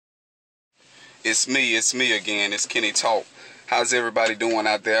It's me again. It's Kenny Talk. How's everybody doing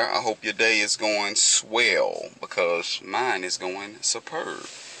out there? I hope your day is going swell, because mine is going superb,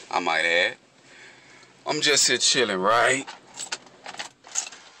 I might add. I'm just here chilling, right?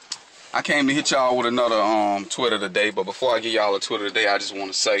 I came to hit y'all with another Twitter today, but before I give y'all a Twitter today, I just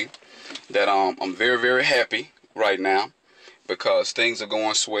want to say that I'm very, very happy right now because things are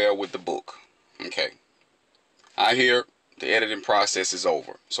going swell with the book. Okay. I hear the editing process is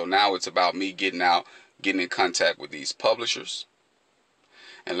over. So now it's about me getting in contact with these publishers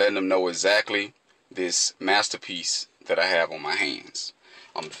and letting them know exactly this masterpiece that I have on my hands.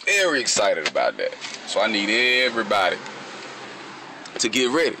 I'm very excited about that. So I need everybody to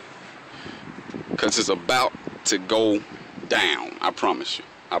get ready, because it's about to go down. I promise you.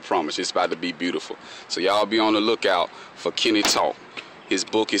 I promise you, it's about to be beautiful. So y'all be on the lookout for Kenny Talk. His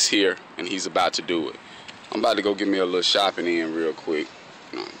book is here and he's about to do it. I'm about to go get me a little shopping in real quick.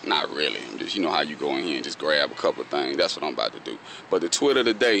 No, not really. I'm just, you know how you go in here and just grab a couple of things. That's what I'm about to do. But the Twitter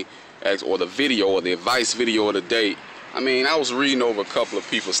today, or the video, or the advice video of the day, I mean, I was reading over a couple of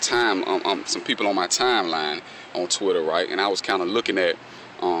people's some people on my timeline on Twitter, right? And I was kind of looking at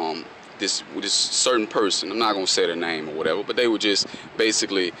this certain person. I'm not gonna say their name or whatever, but they were just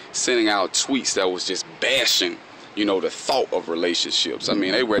basically sending out tweets that was just bashing, you know, the thought of relationships. I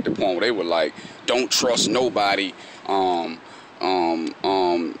mean, they were at the point where they were like, don't trust nobody.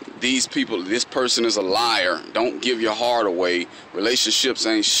 These people, this person is a liar. Don't give your heart away. Relationships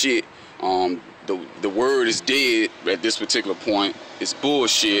ain't shit. The word is dead at this particular point. It's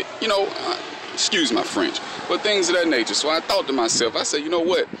bullshit. You know, excuse my French, but things of that nature. So I thought to myself, I said, you know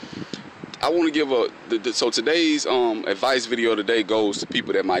what? I want to give so today's advice video today goes to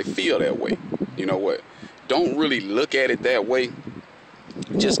people that might feel that way. You know what? Don't really look at it that way.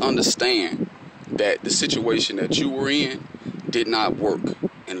 Just understand that the situation that you were in did not work,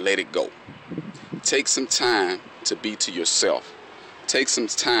 and let it go. Take some time to be to yourself. Take some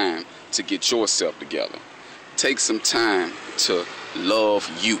time to get yourself together. Take some time to love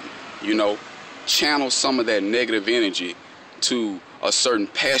you. You know, channel some of that negative energy to a certain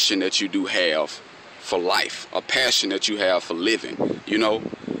passion that you do have for life, a passion that you have for living. You know,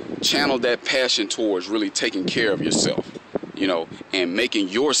 channel that passion towards really taking care of yourself, you know, and making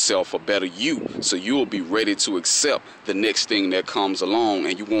yourself a better you, so you'll be ready to accept the next thing that comes along,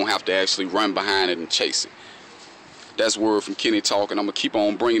 and you won't have to actually run behind it and chase it. That's word from Kenny Talk, and I'm going to keep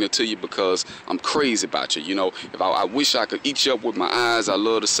on bringing it to you because I'm crazy about you. You know, if I wish I could eat you up with my eyes, I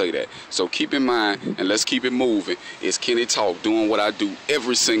love to say that. So keep in mind, and let's keep it moving. It's Kenny Talk, doing what I do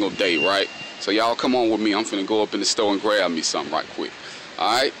every single day, right? So y'all come on with me. I'm finna go up in the store and grab me something right quick.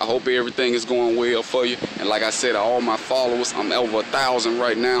 Alright, I hope everything is going well for you. And like I said, all my followers, I'm over 1,000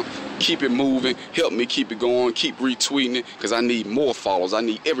 right now. Keep it moving. Help me keep it going. Keep retweeting it, because I need more followers. I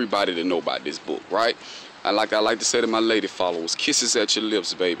need everybody to know about this book, right? I like to say to my lady followers, kisses at your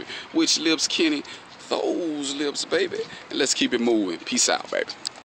lips, baby. Which lips, Kenny? Those lips, baby. And let's keep it moving. Peace out, baby.